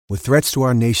With threats to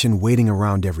our nation waiting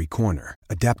around every corner,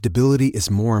 adaptability is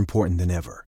more important than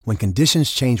ever. When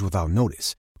conditions change without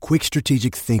notice, quick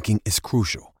strategic thinking is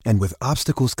crucial. And with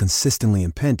obstacles consistently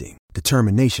impending,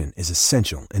 determination is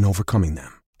essential in overcoming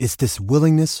them. It's this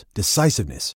willingness,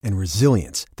 decisiveness, and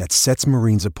resilience that sets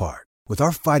Marines apart. With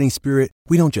our fighting spirit,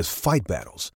 we don't just fight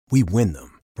battles, we win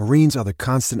them. Marines are the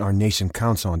constant our nation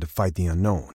counts on to fight the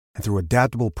unknown. And through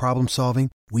adaptable problem solving,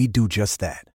 we do just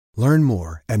that. Learn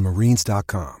more at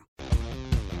marines.com.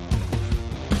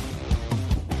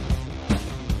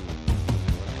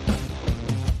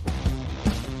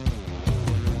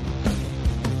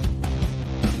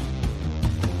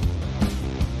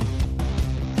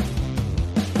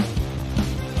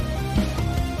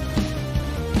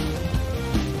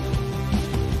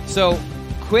 So,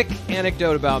 quick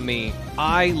anecdote about me.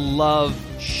 I love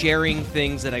sharing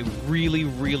things that I really,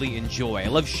 really enjoy. I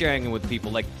love sharing them with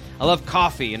people. Like, I love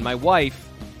coffee, and my wife,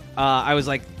 I was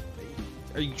like,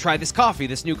 you try this coffee,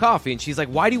 this new coffee, and she's like,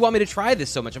 why do you want me to try this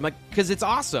so much? I'm like, because it's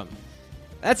awesome.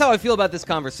 That's how I feel about this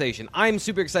conversation. I'm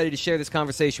super excited to share this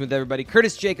conversation with everybody.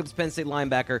 Curtis Jacobs, Penn State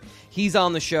linebacker, he's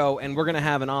on the show, and we're going to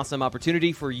have an awesome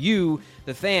opportunity for you,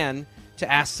 the fan, to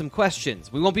ask some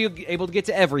questions. We won't be able to get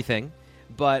to everything,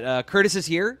 but Curtis is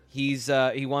here. He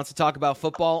wants to talk about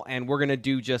football, and we're going to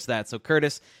do just that. So,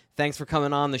 Curtis, thanks for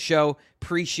coming on the show.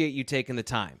 Appreciate you taking the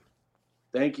time.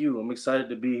 Thank you. I'm excited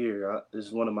to be here. This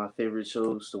is one of my favorite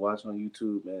shows to watch on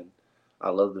YouTube, and I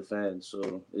love the fans.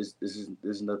 So this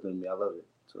is nothing to me. I love it.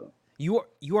 So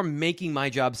you are making my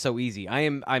job so easy.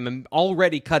 I'm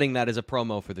already cutting that as a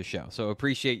promo for the show. So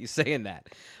appreciate you saying that.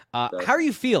 How are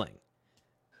you feeling?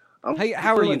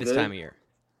 How are you this time of year?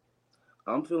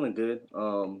 I'm feeling good.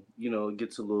 It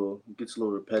gets a little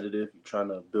repetitive. You're trying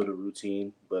to build a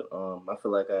routine, but I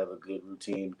feel like I have a good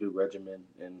routine, good regimen,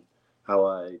 and how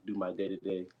I do my day to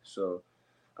day. So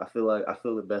I feel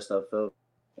the best I've felt,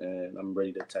 and I'm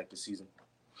ready to attack the season.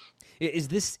 Is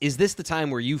this the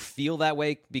time where you feel that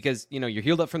way? Because you're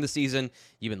healed up from the season,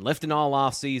 you've been lifting all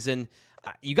off season.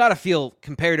 You got to feel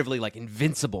comparatively like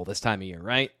invincible this time of year,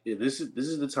 right? Yeah, this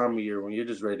is the time of year when you're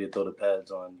just ready to throw the pads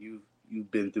on.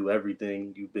 You've been through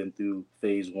everything. You've been through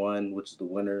phase 1, which is the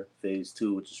winter, phase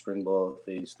 2, which is spring ball,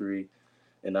 phase 3,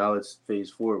 and now it's phase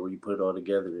 4 where you put it all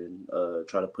together and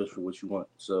try to push for what you want.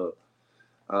 So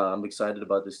I'm excited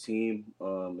about this team.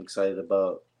 Excited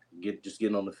about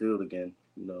getting on the field again.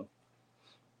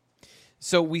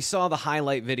 So we saw the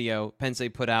highlight video Penn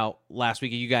State put out last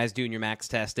week of you guys doing your max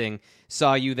testing.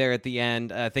 Saw you there at the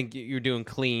end. I think you're doing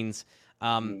cleans.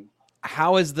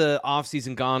 How has the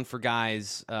offseason gone for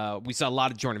guys? We saw a lot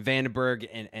of Jordan Vandenberg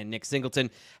and Nick Singleton.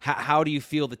 How do you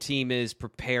feel the team is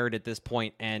prepared at this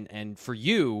point? And for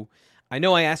you, I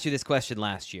know I asked you this question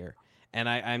last year,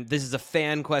 and this is a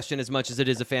fan question as much as it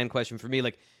is a fan question for me.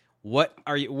 Like, what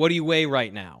do you weigh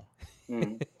right now?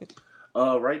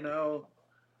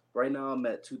 Right now I'm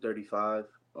at 235.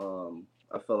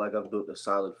 I feel like I've built a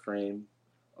solid frame.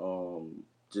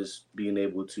 Just being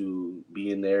able to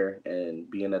be in there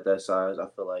and being at that size, I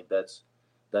feel like that's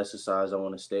the size I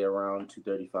want to stay around,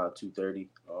 235, 230.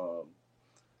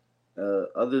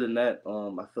 Other than that,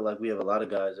 I feel like we have a lot of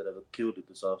guys that have killed it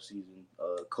this offseason.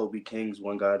 Kobe King's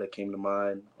one guy that came to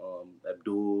mind.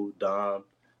 Abdul, Dom,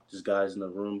 just guys in the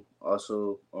room.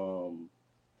 Also,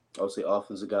 I would say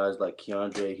offensive guys like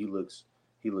Keandre. He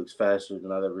looks faster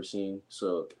than I've ever seen.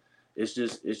 So it's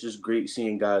just great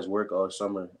seeing guys work all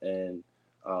summer, and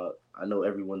I know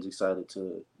everyone's excited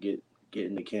to get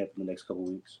into camp in the next couple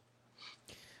weeks.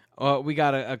 We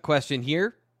got a question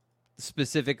here,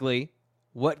 specifically.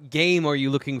 What game are you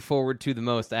looking forward to the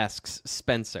most? Asks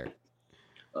Spencer.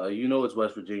 It's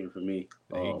West Virginia for me.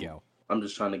 There you go. I'm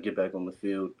just trying to get back on the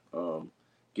field,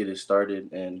 get it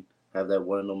started, and have that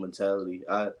 1-0 mentality.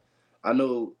 I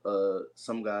know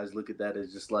some guys look at that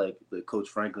as just like the Coach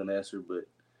Franklin answer, but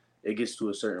it gets to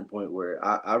a certain point where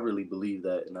I really believe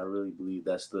that, and I really believe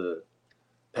that's the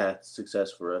path to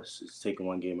success for us. It's taking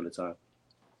one game at a time.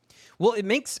 Well, it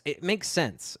makes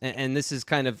sense, and this is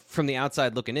kind of from the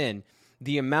outside looking in.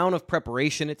 The amount of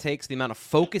preparation it takes, the amount of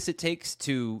focus it takes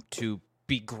to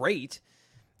be great,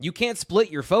 you can't split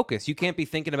your focus. You can't be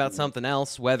thinking about something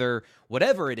else,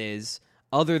 whatever it is,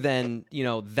 other than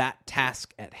that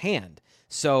task at hand.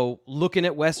 So looking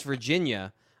at West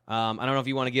Virginia, I don't know if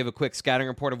you want to give a quick scouting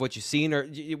report of what you've seen, or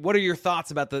what are your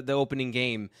thoughts about the opening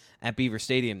game at Beaver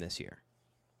Stadium this year?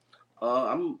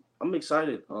 I'm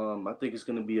excited. I think it's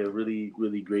going to be a really,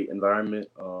 really great environment.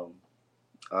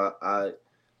 I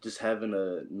just having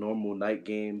a normal night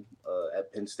game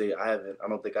at Penn State. I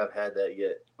don't think I've had that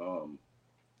yet,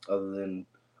 other than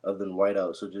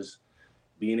whiteout. So just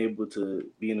being able to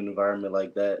be in an environment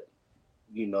like that,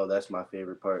 that's my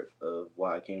favorite part of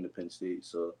why I came to Penn State.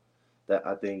 So that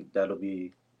I think that'll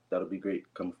be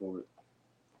great coming forward.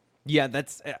 Yeah,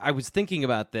 I was thinking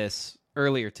about this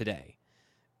earlier today.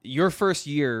 Your first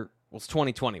year was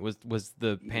 2020, was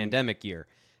the Mhm. pandemic year.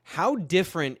 How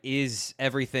different is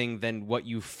everything than what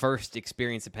you first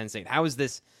experienced at Penn State? How has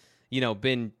this,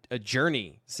 been a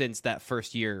journey since that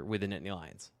first year with the Nittany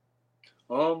Lions?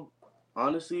 Um,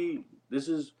 Honestly, this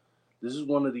is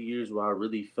one of the years where I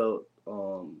really felt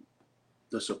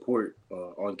the support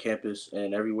on campus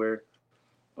and everywhere.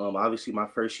 Obviously, my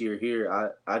first year here,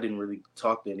 I didn't really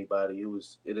talk to anybody.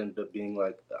 It ended up being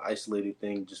like an isolated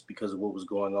thing just because of what was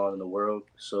going on in the world.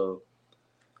 So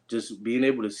just being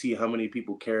able to see how many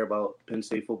people care about Penn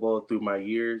State football through my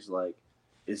years, like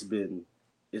it's been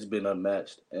it's been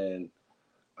unmatched, and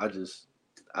I just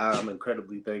I'm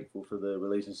incredibly thankful for the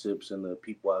relationships and the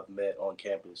people I've met on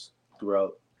campus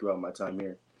throughout my time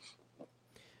here.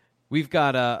 We've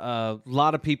got a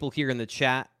lot of people here in the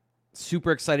chat.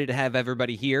 Super excited to have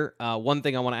everybody here. One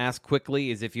thing I want to ask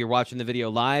quickly is if you're watching the video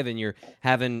live and you're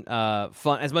having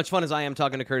fun, as much fun as I am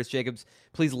talking to Curtis Jacobs,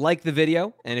 please like the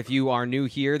video. And if you are new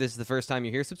here, this is the first time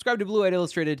you're here, subscribe to Blue Eyed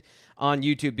Illustrated on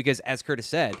YouTube because, as Curtis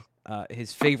said,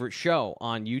 his favorite show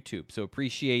on YouTube. So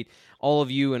appreciate all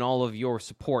of you and all of your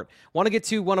support. Want to get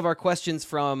to one of our questions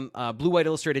from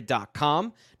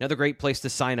BlueWhiteIllustrated.com, another great place to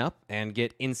sign up and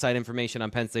get inside information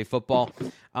on Penn State football.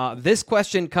 This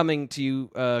question coming to you,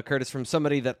 Curtis, from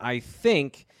somebody that I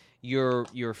think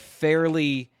you're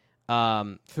fairly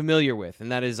familiar with,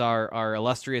 and that is our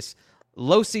illustrious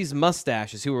Losie's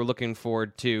Mustache is who we're looking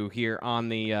forward to here on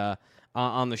the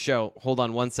show. Hold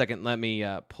on one second. Let me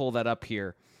pull that up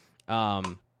here.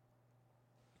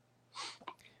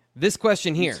 This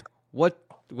question here,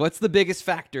 what's the biggest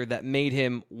factor that made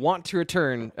him want to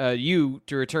return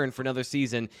for another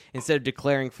season instead of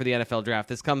declaring for the NFL draft?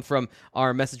 This comes from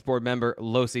our message board member,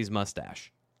 Losie's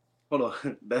Mustache. Hold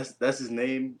on, that's his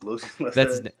name, Losie's Mustache.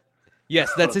 That's his name.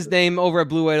 Yes, that's his name over at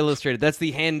Blue Eyed Illustrated. That's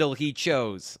the handle he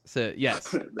chose. So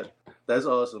yes, that's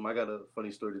awesome. I got a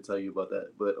funny story to tell you about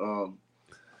that. But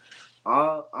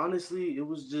honestly, it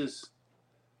was just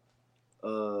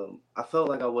I felt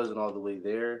like I wasn't all the way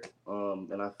there,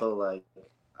 and I felt like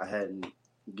I hadn't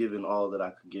given all that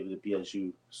I could give to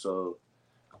PSU. So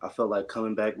I felt like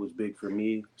coming back was big for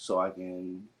me, so I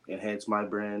can enhance my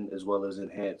brand as well as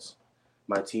enhance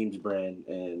my team's brand.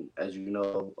 And as you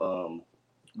know,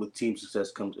 with team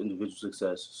success comes individual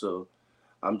success. So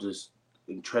I'm just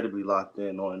incredibly locked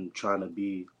in on trying to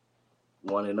be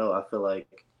 1-0. I feel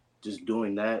like just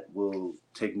doing that will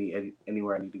take me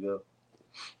anywhere I need to go.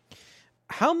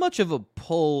 How much of a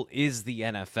pull is the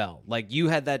NFL? Like, you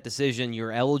had that decision,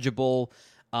 you're eligible.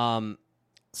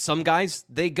 Some guys,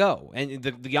 they go. And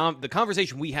the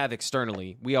conversation we have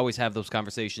externally, we always have those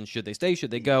conversations. Should they stay?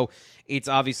 Should they go? It's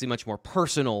obviously much more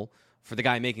personal for the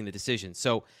guy making the decision.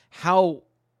 So how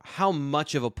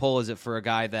much of a pull is it for a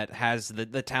guy that has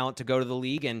the talent to go to the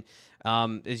league? And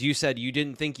as you said, you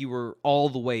didn't think you were all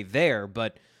the way there,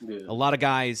 but a lot of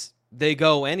guys, they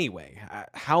go anyway.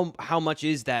 How much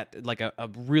is that like a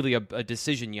really a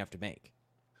decision you have to make?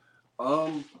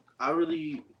 I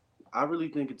really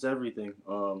think it's everything.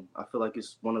 I feel like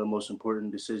it's one of the most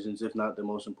important decisions, if not the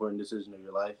most important decision of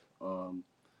your life.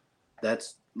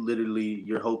 That's literally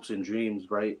your hopes and dreams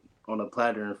right on a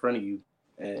platter in front of you,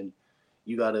 and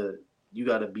you gotta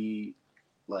be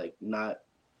like not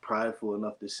prideful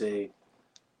enough to say,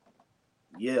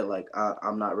 yeah, like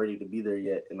I'm not ready to be there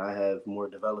yet, and I have more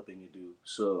developing to do.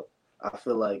 So I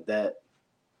feel like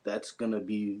that's gonna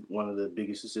be one of the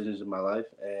biggest decisions in my life,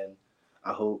 and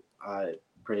I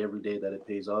pray every day that it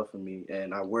pays off for me,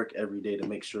 and I work every day to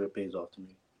make sure it pays off to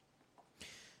me.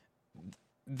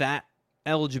 That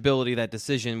eligibility, that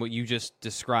decision, what you just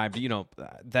described,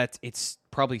 that it's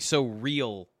probably so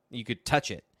real you could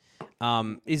touch it.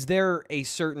 Is there a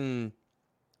certain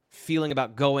feeling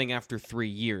about going after 3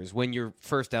 years when you're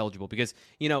first eligible? Because,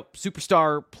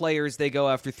 superstar players, they go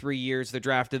after 3 years, they're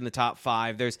drafted in the top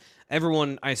 5. There's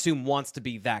everyone, I assume, wants to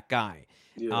be that guy.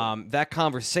 Yeah. That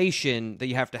conversation that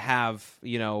you have to have,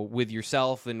 with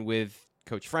yourself and with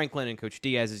Coach Franklin and Coach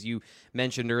Diaz, as you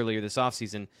mentioned earlier this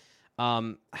offseason,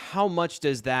 how much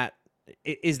is that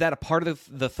a part of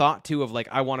the thought too of like,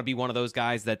 I want to be one of those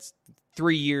guys that's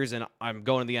 3 years and I'm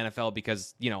going to the NFL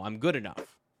because, I'm good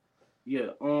enough?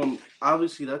 Yeah,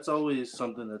 obviously that's always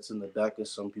something that's in the back of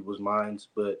some people's minds,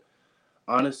 but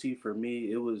honestly, for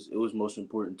me, it was most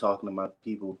important talking to my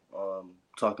people,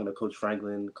 talking to Coach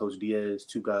Franklin, Coach Diaz,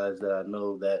 two guys that I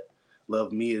know that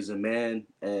love me as a man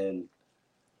and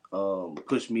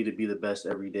push me to be the best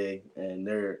every day, and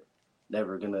they're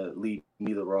never gonna lead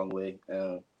me the wrong way.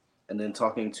 and then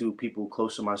talking to people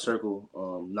close to my circle,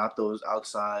 not those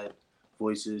outside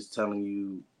voices telling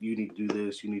you you need to do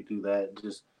this, you need to do that.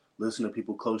 Just listen to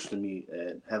people close to me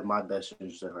and have my best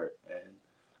interest at heart. And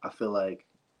I feel like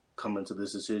coming to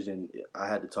this decision, I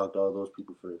had to talk to all those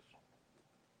people first.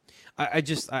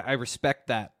 I respect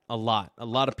that a lot. A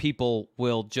lot of people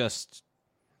will just.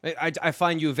 I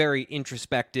find you a very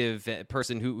introspective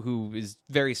person who is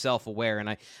very self-aware,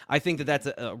 and I think that that's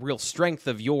a real strength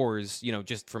of yours,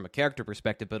 just from a character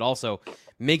perspective, but also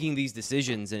making these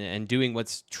decisions and doing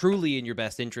what's truly in your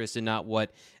best interest and not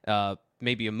what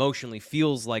maybe emotionally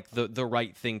feels like the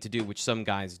right thing to do, which some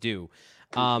guys do.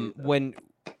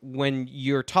 When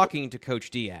you're talking to Coach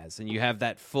Diaz and you have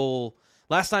that full...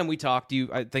 Last time we talked,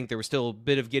 I think there was still a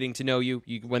bit of getting to know you.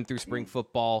 You went through spring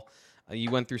football. You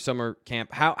went through summer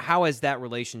camp. How has that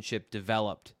relationship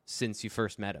developed since you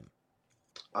first met him?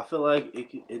 I feel like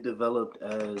it developed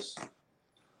as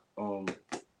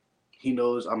he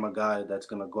knows I'm a guy that's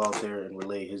going to go out there and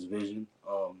relay his vision.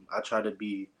 I try to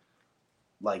be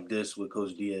like this with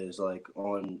Coach Diaz, like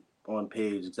on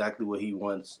page, exactly what he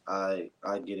wants, I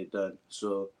get it done.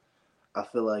 So I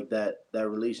feel like that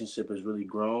relationship has really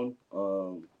grown,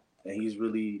 and he's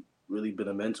really, really been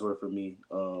a mentor for me.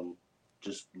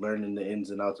 Just learning the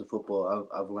ins and outs of football,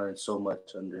 I've learned so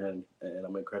much under him, and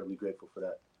I'm incredibly grateful for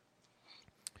that.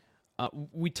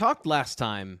 We talked last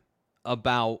time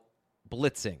about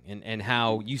blitzing and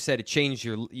how you said it changed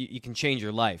you can change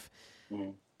your life. Mm-hmm.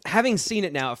 Having seen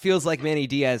it now, it feels like Manny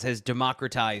Diaz has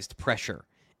democratized pressure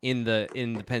in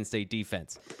the Penn State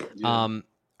defense. Yeah.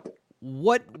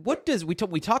 What does we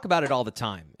talk about it all the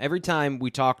time? Every time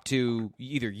we talk to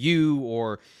either you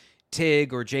or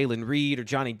Tig or Jalen Reed or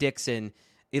Johnny Dixon,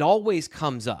 it always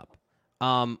comes up.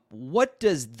 What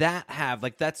does that have,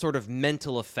 like that sort of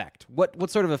mental effect?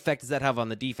 What sort of effect does that have on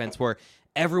the defense where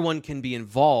everyone can be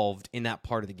involved in that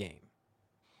part of the game?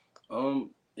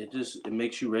 It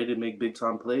makes you ready to make big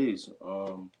time plays.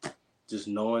 Just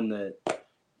knowing that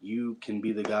you can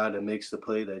be the guy that makes the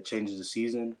play that changes the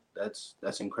season,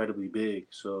 that's incredibly big.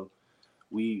 So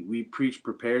we preach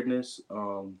preparedness.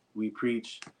 We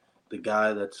preach the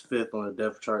guy that's fifth on the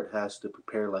depth chart has to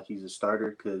prepare like he's a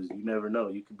starter, because you never know.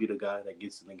 You could be the guy that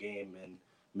gets in the game and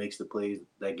makes the plays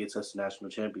that gets us the national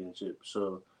championship.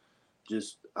 So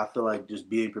I feel like just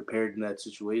being prepared in that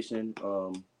situation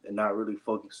and not really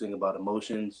focusing about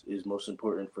emotions is most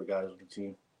important for guys on the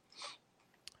team.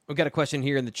 We've got a question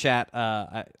here in the chat.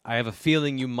 I have a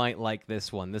feeling you might like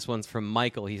this one. This one's from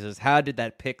Michael. He says, how did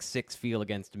that pick six feel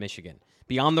against Michigan?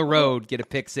 Be on the road, get a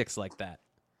pick six like that.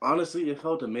 Honestly, it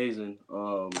felt amazing.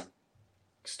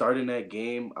 Starting that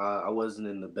game, I wasn't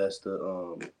in the best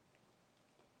of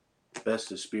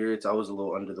spirits. I was a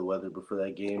little under the weather before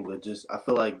that game, but I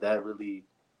feel like that really,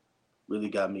 really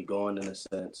got me going in a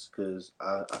sense, because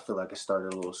I feel like it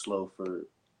started a little slow for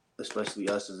especially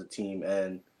us as a team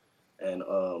and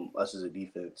us as a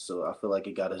defense. So I feel like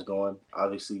it got us going.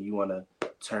 Obviously, you want to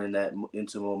turn that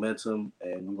into momentum,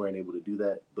 and we weren't able to do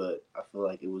that, but I feel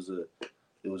like it was a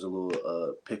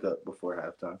little pickup before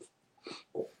halftime.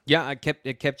 Yeah,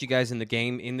 it kept you guys in the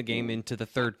game into the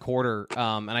third quarter.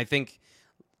 And I think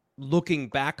looking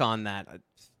back on that,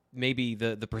 maybe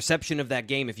the perception of that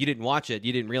game, if you didn't watch it,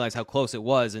 you didn't realize how close it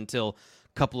was until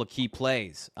a couple of key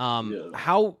plays.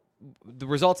 How the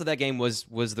results of that game was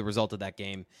the result of that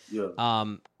game. Yeah.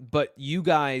 But you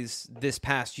guys this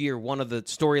past year, one of the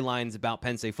storylines about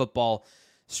Penn State football,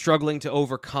 struggling to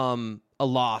overcome a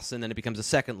loss, and then it becomes a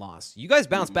second loss. You guys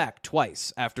bounced back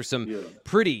twice after some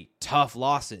pretty tough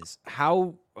losses.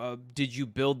 How did you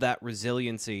build that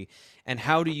resiliency, and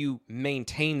how do you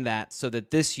maintain that so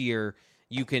that this year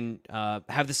you can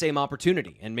have the same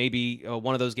opportunity and maybe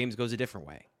one of those games goes a different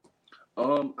way?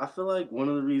 I feel like one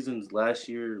of the reasons last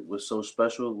year was so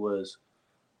special was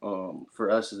for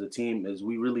us as a team is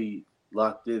we really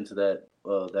locked into that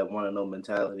want-to-know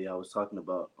mentality I was talking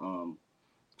about.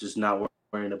 Just not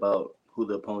worrying about who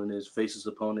the opponent is, faces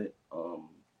opponent,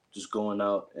 just going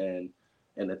out and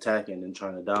attacking and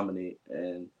trying to dominate.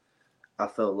 And I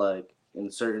felt like in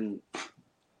certain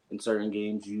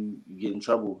games you get in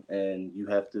trouble, and you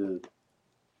have to,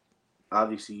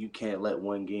 obviously you can't let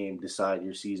one game decide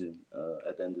your season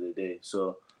at the end of the day.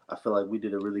 So I feel like we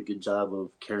did a really good job of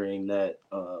carrying that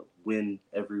win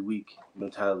every week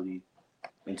mentality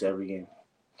into every game.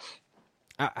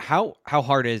 How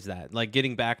hard is that? Like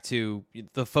getting back to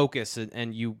the focus,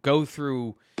 and you go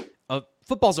through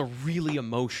football's a really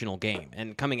emotional game,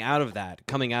 and coming out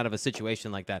of a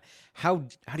situation like that, how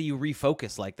do you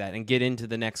refocus like that and get into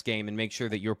the next game and make sure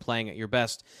that you're playing at your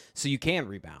best so you can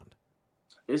rebound?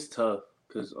 It's tough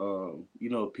because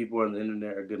people on the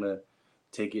internet are gonna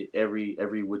take it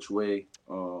every which way.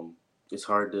 It's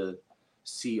hard to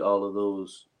see all of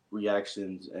those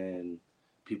reactions and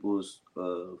people's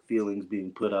feelings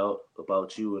being put out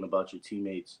about you and about your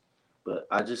teammates. But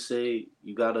I just say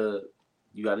you gotta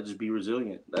just be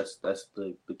resilient. That's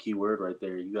the key word right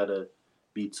there. You gotta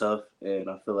be tough, and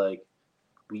I feel like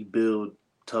we build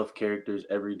tough characters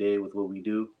every day with what we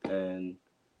do, and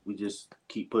we just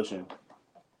keep pushing.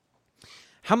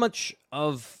 How much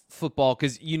of football,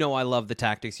 because I love the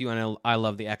tactics, I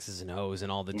love the X's and O's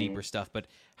and all the deeper stuff, but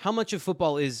how much of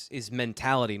football is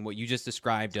mentality and what you just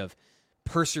described of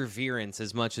perseverance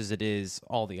as much as it is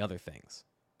all the other things?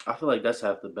 I feel like that's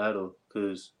half the battle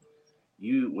because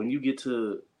when you get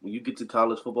to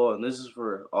college football, and this is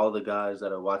for all the guys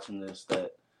that are watching this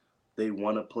that they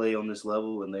want to play on this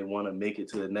level and they want to make it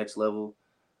to the next level.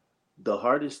 The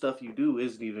hardest stuff you do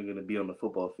isn't even going to be on the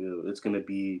football field. It's going to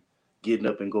be getting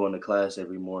up and going to class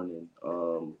every morning,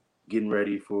 getting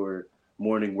ready for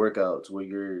morning workouts where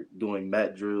you're doing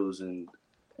mat drills and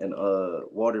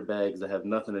water bags that have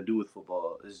nothing to do with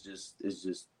football. It's just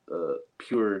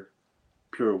pure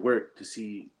work to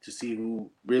see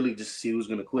who's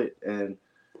going to quit. And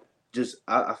just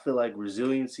I feel like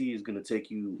resiliency is going to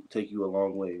take you a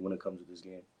long way when it comes to this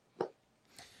game.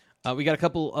 We got a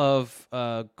couple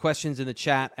of questions in the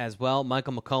chat as well.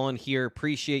 Michael McCullen here.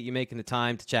 Appreciate you making the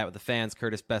time to chat with the fans.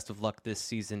 Curtis, best of luck this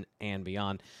season and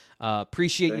beyond.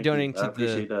 Appreciate you donating to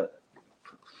appreciate that.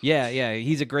 Yeah,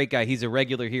 he's a great guy. He's a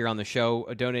regular here on the show,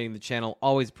 donating the channel.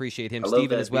 Always appreciate him. I Steven love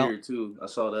that as well. beard too. I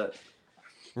saw that.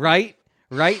 Right.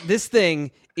 This thing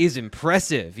is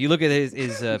impressive. You look at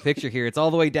his picture here. It's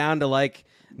all the way down to like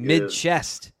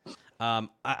mid-chest.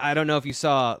 I don't know if you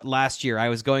saw last year, I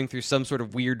was going through some sort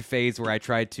of weird phase where I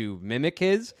tried to mimic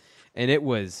his, and it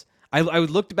was, I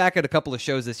looked back at a couple of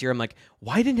shows this year. I'm like,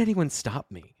 why didn't anyone stop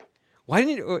me?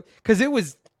 Because it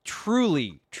was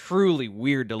truly, truly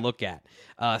weird to look at.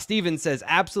 Steven says,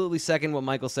 absolutely second what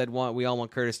Michael said. We all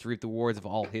want Curtis to reap the rewards of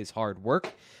all his hard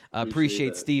work.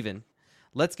 Appreciate Steven.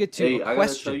 Let's get to a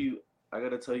question. I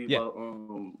gotta tell you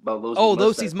about Losi's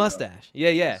Losi's mustache.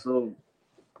 Yeah. So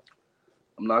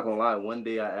I'm not gonna lie. One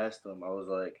day I asked him. I was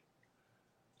like,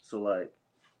 "So like,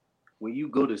 when you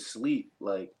go to sleep,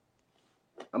 like,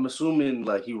 I'm assuming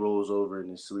like he rolls over in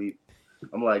his sleep.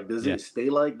 I'm like, does it stay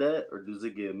like that, or does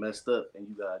it get messed up and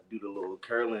you gotta do the little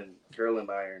curling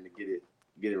iron to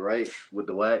get it right with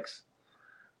the wax?"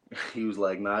 He was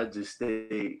like, "Nah, I just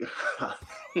stay."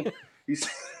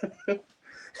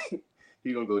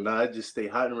 He gonna go, "Nah, I just stay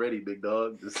hot and ready, big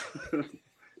dog." Just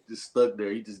stuck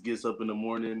there. He just gets up in the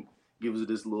morning, gives it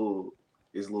his little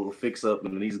fix up,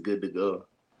 and then he's good to go.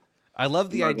 I love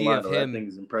the idea of him. That thing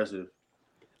is impressive.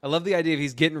 I love the idea of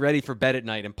he's getting ready for bed at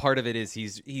night, and part of it is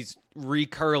he's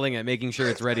recurling it, making sure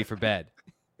it's ready for bed.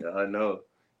 Yeah, I know.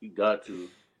 You got to.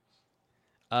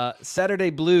 Saturday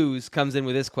Blues comes in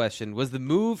with this question. Was the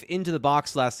move into the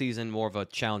box last season more of a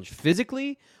challenge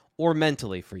physically or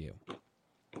mentally for you?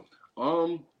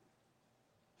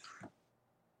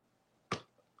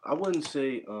 I wouldn't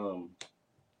say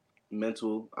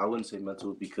mental. I wouldn't say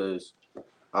mental because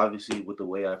obviously with the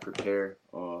way I prepare,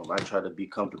 I try to be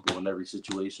comfortable in every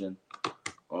situation.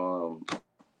 I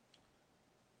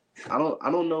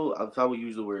don't know if I would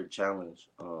use the word challenge,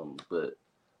 but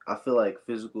I feel like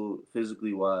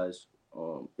physically wise,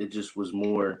 it just was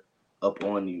more up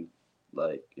on you,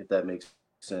 like if that makes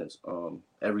sense.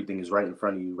 Everything is right in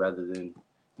front of you rather than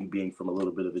you being from a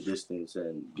little bit of a distance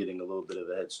and getting a little bit of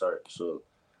a head start. So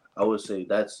I would say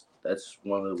that's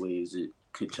one of the ways it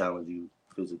could challenge you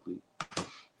physically.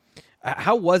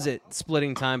 How was it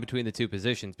splitting time between the two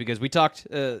positions? Because we talked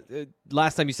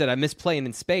last time. You said I miss playing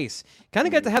in space. Kind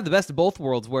of got to have the best of both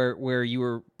worlds, where you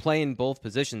were playing both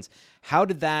positions. How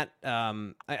did that?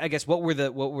 I guess what were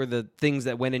the things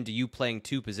that went into you playing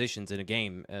two positions in a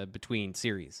game between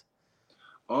series?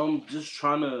 Just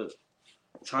trying to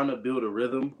build a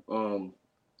rhythm.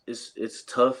 It's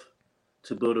tough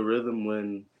to build a rhythm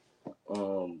when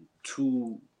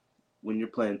you're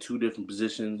playing two different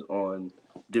positions on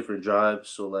different drives.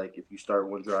 So like if you start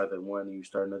one drive at one and you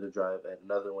start another drive at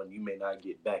another one, you may not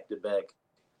get back-to-back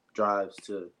drives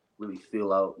to really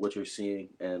feel out what you're seeing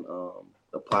and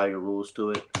apply your rules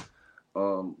to it.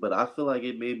 But I feel like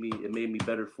it made me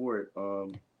better for it.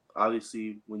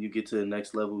 Obviously when you get to the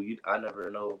next level, I never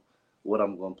know what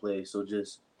I'm going to play. So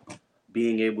just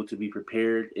being able to be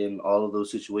prepared in all of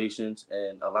those situations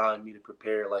and allowing me to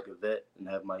prepare like a vet and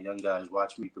have my young guys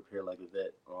watch me prepare like a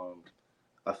vet.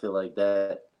 I feel like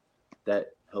that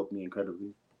helped me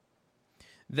incredibly.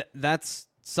 That's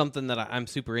something that I'm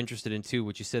super interested in too,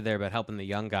 what you said there about helping the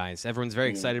young guys. Everyone's very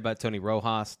excited about Tony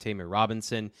Rojas, Tamer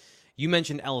Robinson. You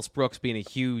mentioned Ellis Brooks being a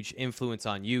huge influence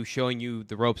on you, showing you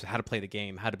the ropes of how to play the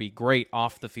game, how to be great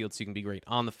off the field so you can be great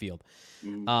on the field.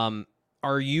 Mm.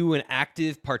 Are you an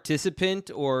active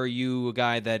participant, or are you a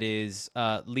guy that is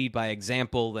lead by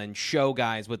example and show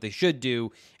guys what they should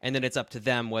do, and then it's up to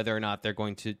them whether or not they're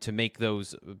going to make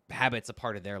those habits a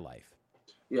part of their life?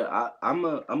 Yeah, I'm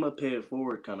a pay it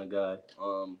forward kind of guy.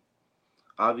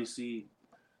 Obviously,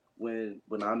 when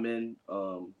I'm in,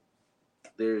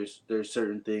 there's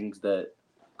certain things that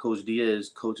Coach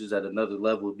Diaz coaches at another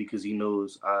level because he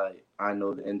knows I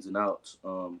know the ins and outs.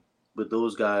 But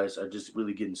those guys are just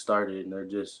really getting started and they're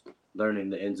just learning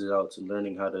the ins and outs and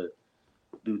learning how to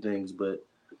do things. But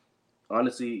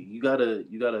honestly, you gotta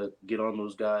get on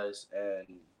those guys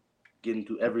and get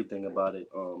into everything about it.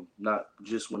 Not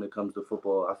just when it comes to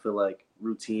football. I feel like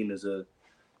routine is a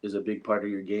big part of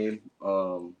your game.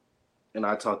 And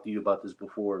I talked to you about this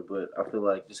before, but I feel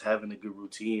like just having a good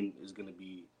routine is going to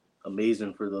be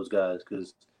amazing for those guys.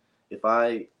 Because if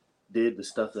I did the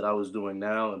stuff that I was doing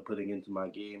now and putting into my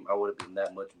game, I would have been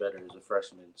that much better as a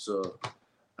freshman. So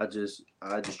I just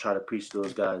try to preach to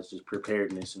those guys just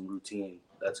preparedness and routine.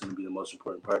 That's going to be the most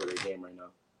important part of their game right now.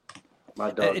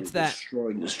 My dog is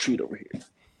destroying this treat over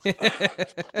here.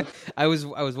 I was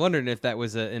wondering if that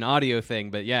was an audio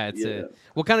thing, but yeah, it's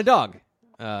what kind of dog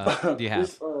do you have?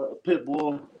 This pit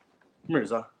bull. Come here,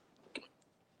 Zah.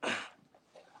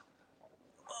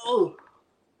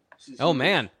 Oh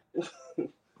man.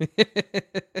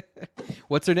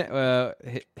 What's her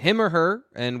name? Him or her?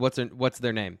 And what's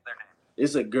their name?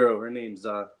 It's a girl. Her name's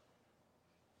Zah.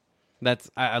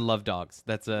 I love dogs.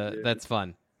 That's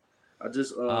fun. I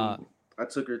just I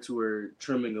took her to her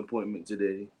trimming appointment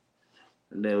today.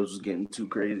 Her nails was getting too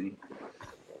crazy.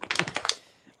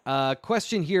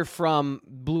 Question here from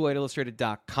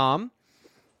BlueWhiteIllustrated.com,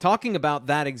 talking about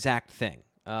that exact thing.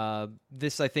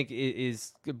 This, I think,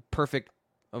 is perfect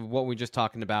of what we're just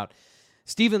talking about.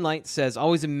 Stephen Light says,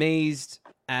 always amazed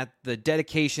at the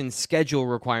dedication schedule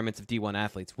requirements of D1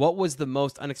 athletes. What was the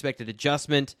most unexpected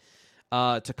adjustment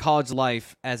to college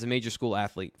life as a major school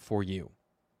athlete for you?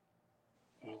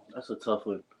 That's a tough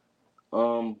one.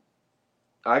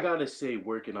 I gotta say,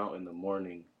 working out in the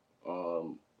morning.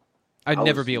 I'd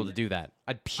never be able to do that.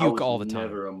 I'd puke all the time. I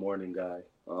was never a morning guy.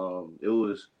 It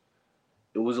was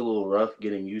a little rough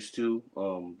getting used to.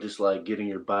 Just like getting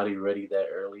your body ready that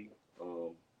early.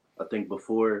 I think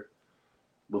before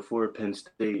Penn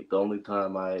State, the only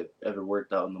time I ever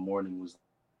worked out in the morning was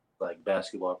like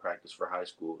basketball practice for high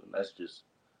school, and that's just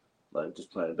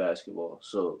playing basketball.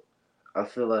 So I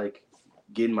feel like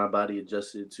getting my body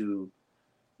adjusted to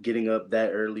getting up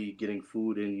that early, getting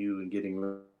food in you, and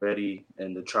getting ready,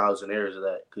 and the trials and errors of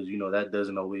that, because that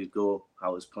doesn't always go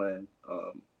how it's planned.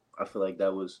 I feel like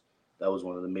that was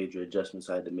one of the major adjustments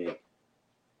I had to make.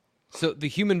 So the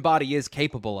human body is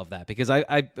capable of that, because I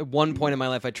at one point in my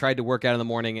life I tried to work out in the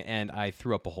morning and I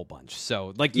threw up a whole bunch.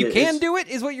 So you can do it,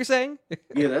 is what you're saying?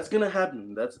 Yeah, that's gonna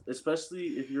happen. That's especially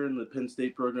if you're in the Penn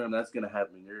State program. That's gonna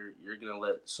happen. You're gonna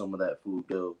let some of that food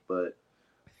go, but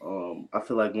I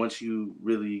feel like once you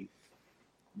really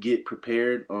get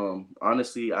prepared,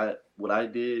 honestly, what I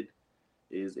did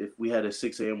is if we had a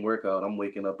 6 a.m. workout, I'm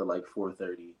waking up at like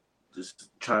 4:30, just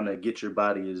trying to get your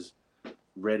body as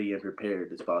ready and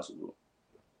prepared as possible.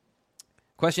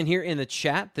 Question here in the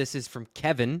chat. This is from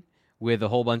Kevin with a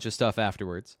whole bunch of stuff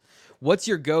afterwards. What's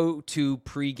your go-to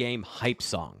pregame hype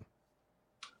song?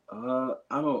 I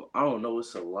don't know.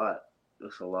 It's a lot.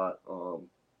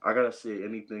 I gotta say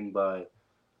anything by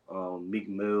Meek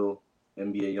Mill,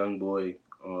 NBA Youngboy,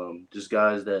 just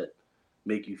guys that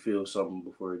make you feel something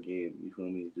before a game. You feel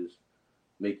me? Just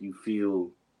make you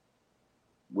feel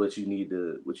what you need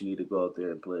to go out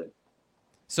there and play.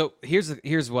 So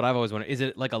here's what I've always wondered: is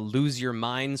it like a lose your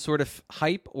mind sort of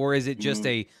hype, or is it just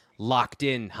a locked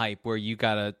in hype where you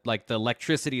gotta like the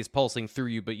electricity is pulsing through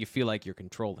you, but you feel like you're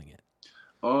controlling it?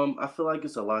 I feel like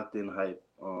it's a locked in hype.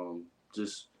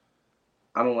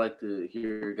 I don't like to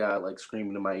hear a guy like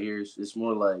screaming in my ears. It's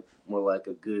more like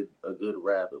a good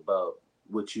rap about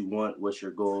what you want, what's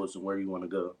your goals, and where you want to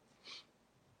go.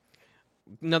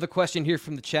 Another question here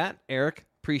from the chat, Eric.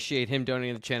 Appreciate him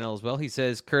donating to the channel as well. He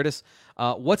says, Curtis,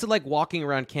 what's it like walking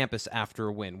around campus after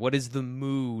a win? What is the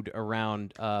mood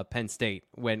around Penn State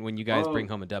when you guys bring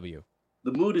home a W?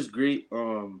 The mood is great.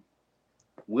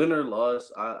 Win or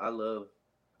loss, I love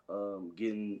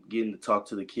getting to talk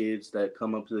to the kids that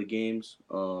come up to the games.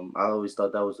 I always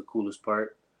thought that was the coolest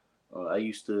part. I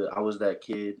was that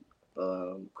kid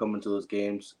coming to those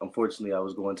games. Unfortunately, I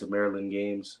was going to Maryland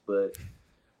games, but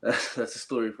that's a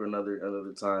story for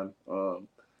another time.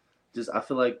 I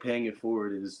feel like paying it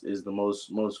forward is the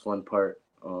most fun part.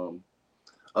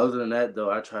 Other than that,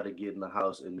 though, I try to get in the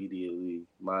house immediately.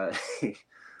 I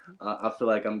feel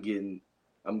like I'm getting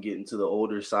to the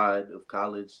older side of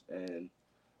college, and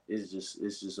it's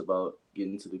just about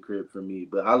getting to the crib for me.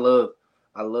 But I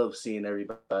love seeing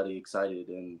everybody excited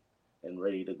and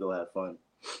ready to go have fun.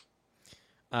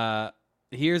 Uh,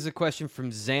 Here's a question from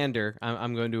Xander.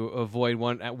 I'm going to avoid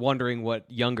wondering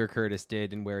what younger Curtis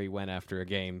did and where he went after a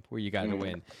game where you got to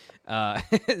win.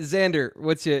 Xander,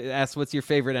 what's your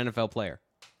favorite NFL player?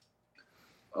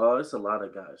 Oh, it's a lot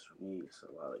of guys for me. It's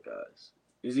a lot of guys.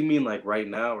 Does he mean like right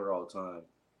now or all time?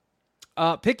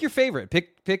 Pick your favorite.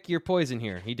 Pick your poison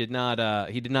here. He did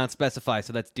not specify,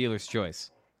 so that's dealer's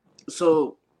choice.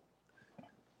 So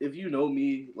if you know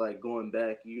me, like going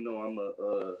back,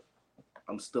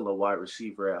 I'm still a wide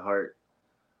receiver at heart.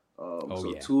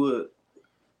 So Yeah.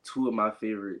 two of my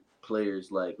favorite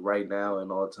players, like right now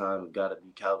and all time, have got to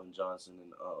be Calvin Johnson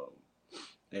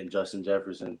and Justin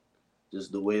Jefferson.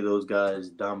 Just the way those guys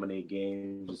dominate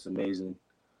games, it's amazing.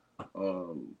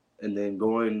 And then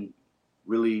going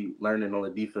really learning on the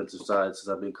defensive side since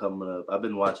I've been coming up. I've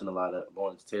been watching a lot of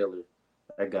Lawrence Taylor.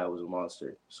 That guy was a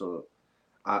monster. So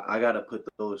I gotta put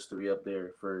those three up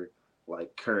there for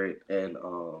like current and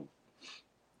all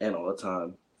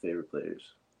time favorite players.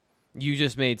 You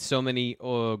just made so many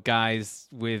guys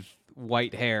with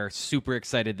white hair super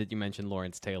excited that you mentioned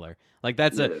Lawrence Taylor. Like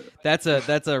that's Yeah.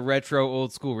 a retro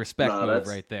old school respect Nah, move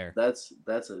right there.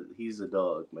 he's a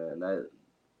dog, man.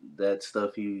 That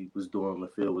stuff he was doing on the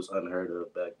field was unheard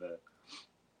of back then.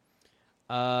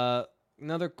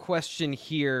 Another question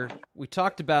here. We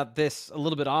talked about this a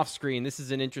little bit off screen. This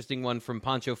is an interesting one from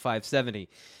Poncho570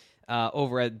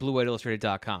 over at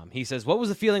BlueWhiteIllustrated.com. He says, "What was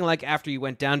the feeling like after you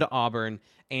went down to Auburn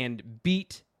and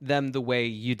beat them the way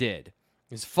you did?"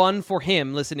 It was fun for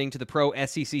him listening to the pro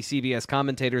SEC CBS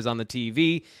commentators on the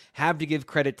TV. Have to give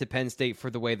credit to Penn State for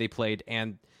the way they played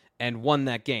and won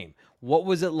that game. What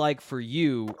was it like for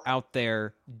you out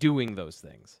there doing those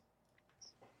things?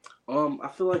 I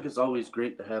feel like it's always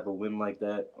great to have a win like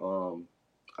that.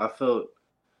 I felt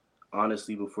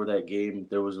honestly before that game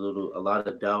there was a lot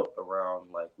of doubt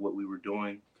around like what we were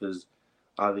doing because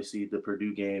obviously the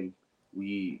Purdue game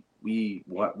we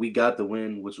got the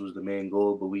win, which was the main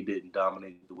goal, but we didn't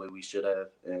dominate the way we should have,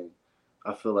 and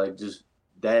I feel like just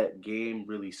that game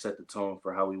really set the tone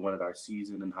for how we wanted our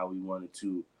season and how we wanted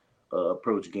to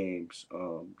approach games.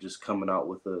 Just coming out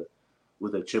with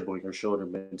a chip on your shoulder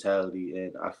mentality,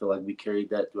 and I feel like we carried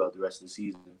that throughout the rest of the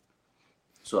season.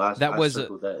 So I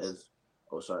circled that as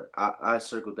I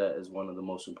circled that as one of the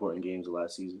most important games of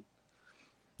last season.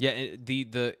 Yeah,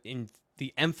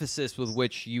 the emphasis with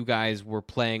which you guys were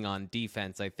playing on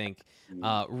defense, I think,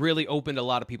 really opened a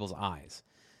lot of people's eyes.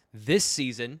 This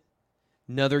season,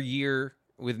 another year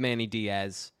with Manny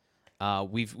Diaz.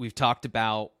 We've talked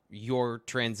about your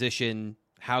transition,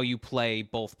 how you play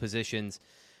both positions.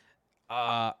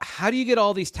 How do you get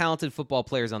all these talented football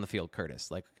players on the field,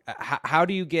 Curtis? Like, how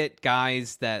do you get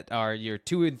guys that are you're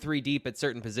 2 and 3 deep at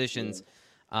certain positions?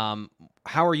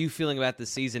 How are you feeling about this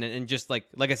season? And just like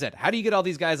I said, how do you get all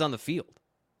these guys on the field?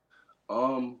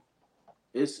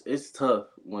 It's tough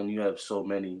when you have so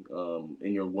many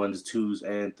in your ones, twos,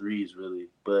 and threes, really.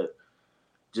 But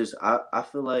just I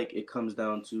feel like it comes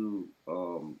down to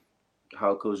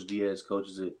how Coach Diaz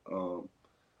coaches it.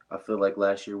 I feel like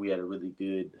last year we had a really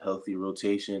good, healthy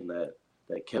rotation that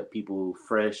kept people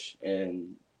fresh.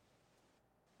 And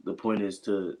the point is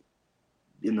to,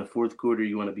 in the fourth quarter,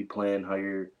 you want to be playing how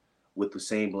you're with the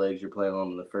same legs you're playing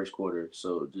on in the first quarter.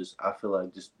 So I feel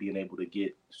like just being able to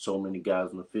get so many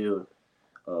guys on the field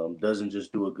doesn't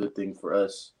just do a good thing for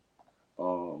us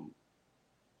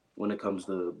when it comes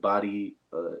to body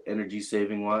energy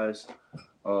saving wise,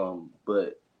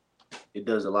 but it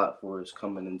does a lot for us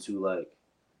coming into like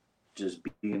just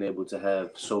being able to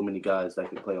have so many guys that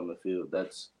can play on the field.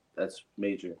 That's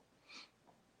major.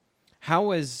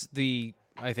 How is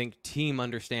I think team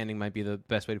understanding might be the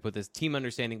best way to put this. Team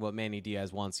understanding what Manny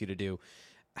Diaz wants you to do.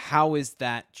 How is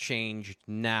that changed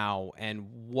now, and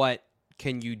what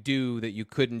can you do that you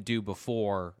couldn't do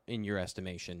before in your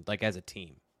estimation, like as a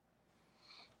team?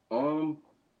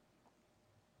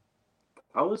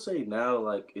 I would say now,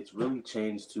 like, it's really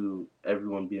changed to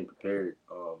everyone being prepared.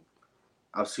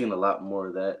 I've seen a lot more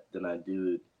of that than I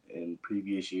did in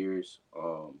previous years.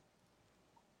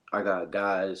 I got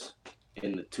guys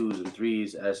in the twos and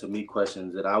threes asking me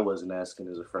questions that I wasn't asking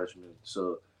as a freshman.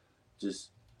 So just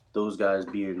those guys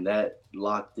being that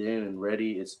locked in and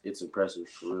ready, it's impressive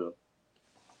for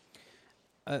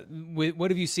real.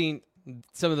 What have you seen?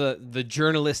 Some of the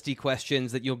journalisty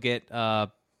questions that you'll get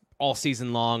all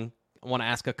season long. want to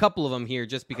ask a couple of them here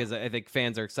just because I think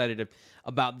fans are excited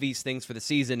about these things for the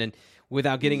season. And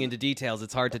without getting into details,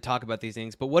 it's hard to talk about these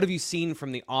things. But what have you seen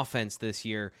from the offense this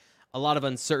year? A lot of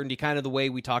uncertainty, kind of the way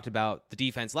we talked about the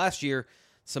defense last year,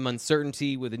 some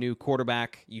uncertainty with a new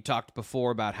quarterback. You talked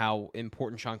before about how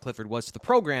important Sean Clifford was to the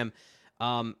program.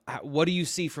 What do you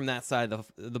see from that side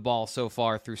of the ball so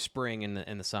far through spring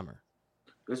and the summer?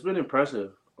 It's been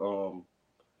impressive.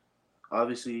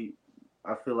 Obviously,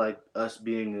 I feel like us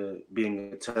being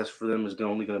a test for them is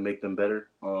only going to make them better.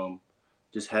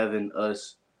 Just having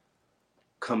us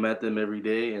come at them every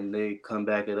day and they come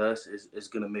back at us is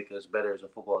going to make us better as a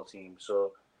football team.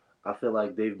 So I feel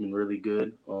like they've been really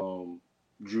good.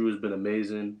 Drew has been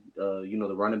amazing.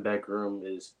 The running back room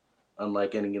is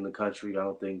unlike any in the country. I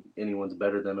don't think anyone's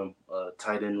better than them.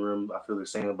 Tight end room, I feel the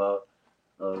same about.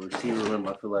 Receiver room,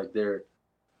 I feel like they're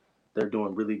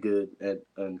doing really good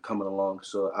and coming along.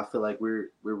 So I feel like we're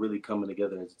really coming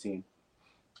together as a team.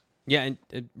 Yeah,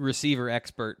 and receiver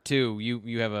expert too.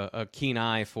 You have a keen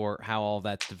eye for how all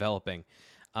that's developing.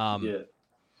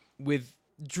 With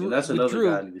Drew, and that's another Drew,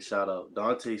 guy I need to shout out.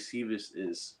 Dante Sevis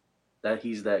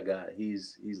he's that guy.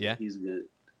 He's good.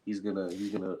 He's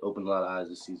gonna open a lot of eyes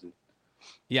this season.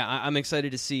 Yeah, I'm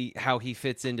excited to see how he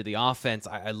fits into the offense.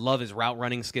 I love his route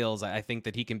running skills. I think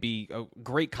that he can be a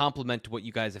great complement to what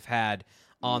you guys have had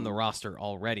on the roster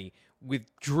already. With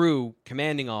Drew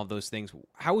commanding all of those things,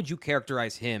 how would you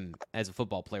characterize him as a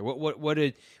football player?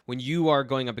 When you are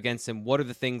going up against him, what are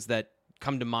the things that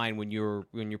come to mind when you're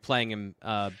playing him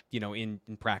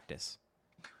in practice?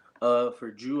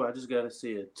 For Drew, I just gotta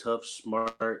say a tough,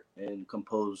 smart, and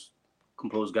composed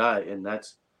guy, and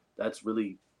that's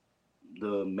really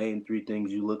the main three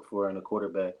things you look for in a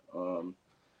quarterback.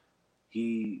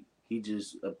 He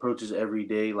just approaches every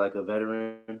day like a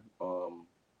veteran.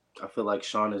 I feel like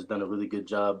Sean has done a really good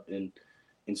job in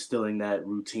instilling that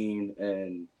routine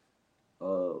and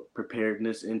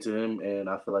preparedness into him, and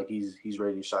I feel like he's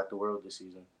ready to shock the world this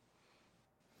season.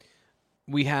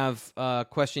 We have a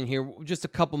question here, just a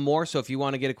couple more. So if you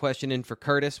want to get a question in for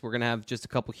Curtis, we're going to have just a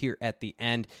couple here at the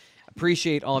end.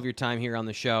 Appreciate all of your time here on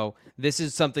the show. This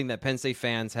is something that Penn State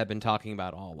fans have been talking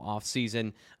about all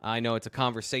offseason. I know it's a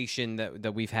conversation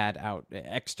that we've had out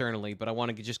externally, but I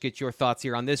want to just get your thoughts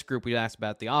here on this group. We asked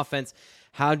about the offense.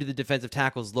 How do the defensive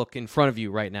tackles look in front of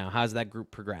you right now? How's that group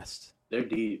progressed? They're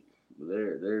deep.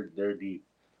 They're deep.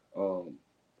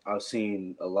 I've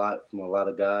seen a lot from a lot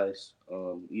of guys,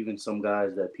 even some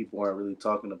guys that people aren't really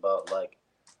talking about, like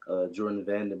Jordan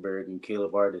Vandenberg and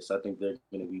Caleb Artis. I think they're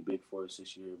going to be big for us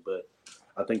this year. But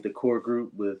I think the core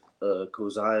group with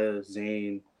Keziah,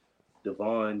 Zane,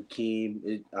 Devon,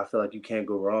 Keem, I feel like you can't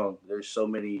go wrong. There's so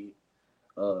many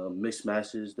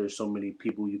mismatches. There's so many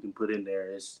people you can put in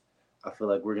there. I feel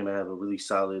like we're going to have a really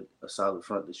solid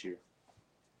front this year.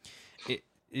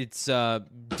 It's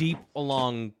deep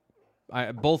along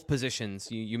both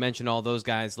positions. You mentioned all those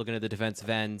guys looking at the defensive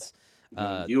ends.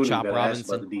 Chop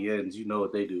Robinson. About the DNs, you know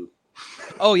what they do.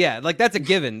 Oh yeah, like that's a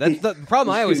given. That's the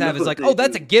problem I always have is like,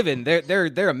 that's a given.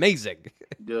 They're amazing.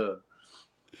 Yeah.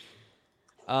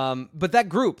 But that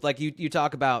group, like you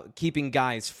talk about keeping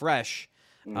guys fresh.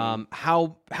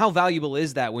 How valuable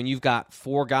is that when you've got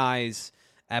four guys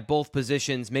at both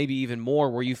positions, maybe even more,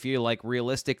 where you feel like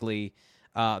realistically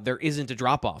there isn't a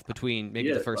drop off between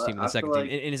maybe the first team and the second team?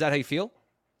 And is that how you feel?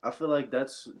 I feel like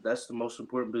that's the most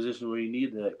important position where you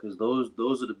need that, because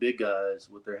those are the big guys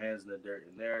with their hands in the dirt,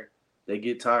 and they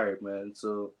get tired, man.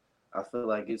 So I feel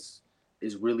like it's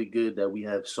really good that we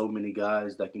have so many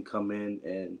guys that can come in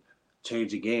and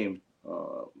change a game.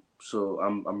 So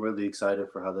I'm really excited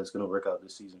for how that's going to work out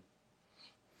this season.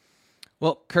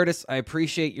 Well, Curtis, I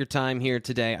appreciate your time here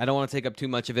today. I don't want to take up too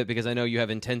much of it because I know you have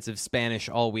intensive Spanish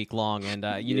all week long, and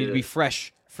you need to be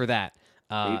fresh for that.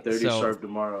 8:30 sharp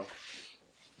tomorrow.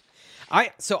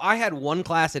 I had one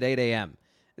class at 8 a.m.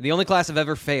 The only class I've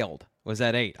ever failed was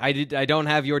at 8. I don't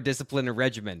have your discipline or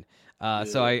regimen.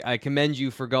 So I commend you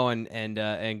for going and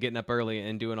getting up early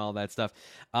and doing all that stuff.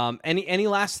 Any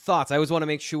last thoughts? I always want to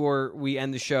make sure we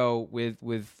end the show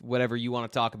with whatever you want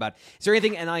to talk about. Is there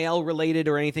anything NIL related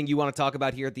or anything you want to talk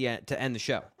about here at the end to end the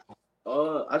show?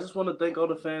 I just want to thank all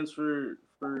the fans for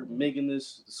making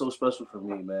this so special for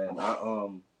me, man.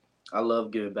 I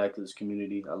love giving back to this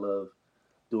community. I love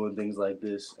doing things like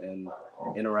this and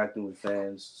interacting with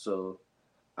fans. So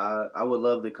I would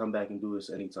love to come back and do this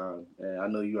anytime. And I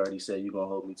know you already said you're going to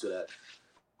hold me to that.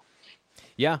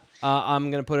 Yeah,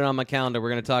 I'm going to put it on my calendar.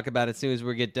 We're going to talk about it as soon as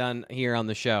we get done here on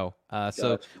the show.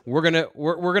 So we're going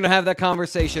to have that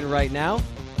conversation right now.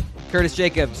 Curtis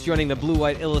Jacobs joining the Blue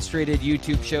White Illustrated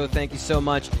YouTube show. Thank you so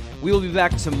much. We will be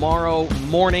back tomorrow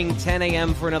morning, 10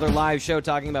 a.m. for another live show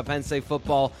talking about Penn State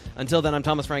football. Until then, I'm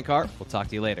Thomas Frank Hart. We'll talk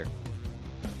to you later.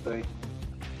 Thank you.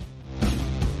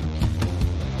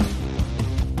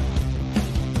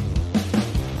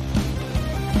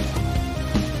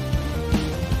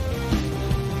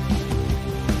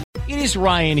 It is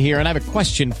Ryan here, and I have a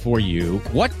question for you.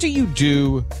 What do you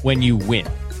do when you win?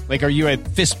 Like, are you a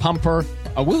fist pumper,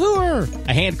 a woohooer,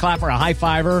 a hand clapper, a high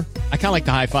fiver? I kind of like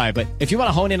the high five, but if you want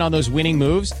to hone in on those winning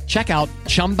moves, check out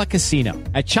Chumba Casino.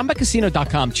 At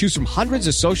ChumbaCasino.com, choose from hundreds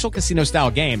of social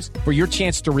casino-style games for your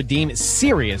chance to redeem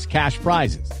serious cash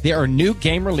prizes. There are new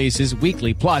game releases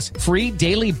weekly, plus free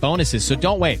daily bonuses, so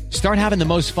don't wait. Start having the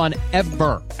most fun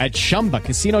ever at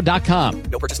ChumbaCasino.com.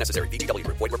 No purchase necessary. BWI.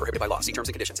 Void where prohibited by law. See terms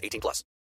and conditions. 18+.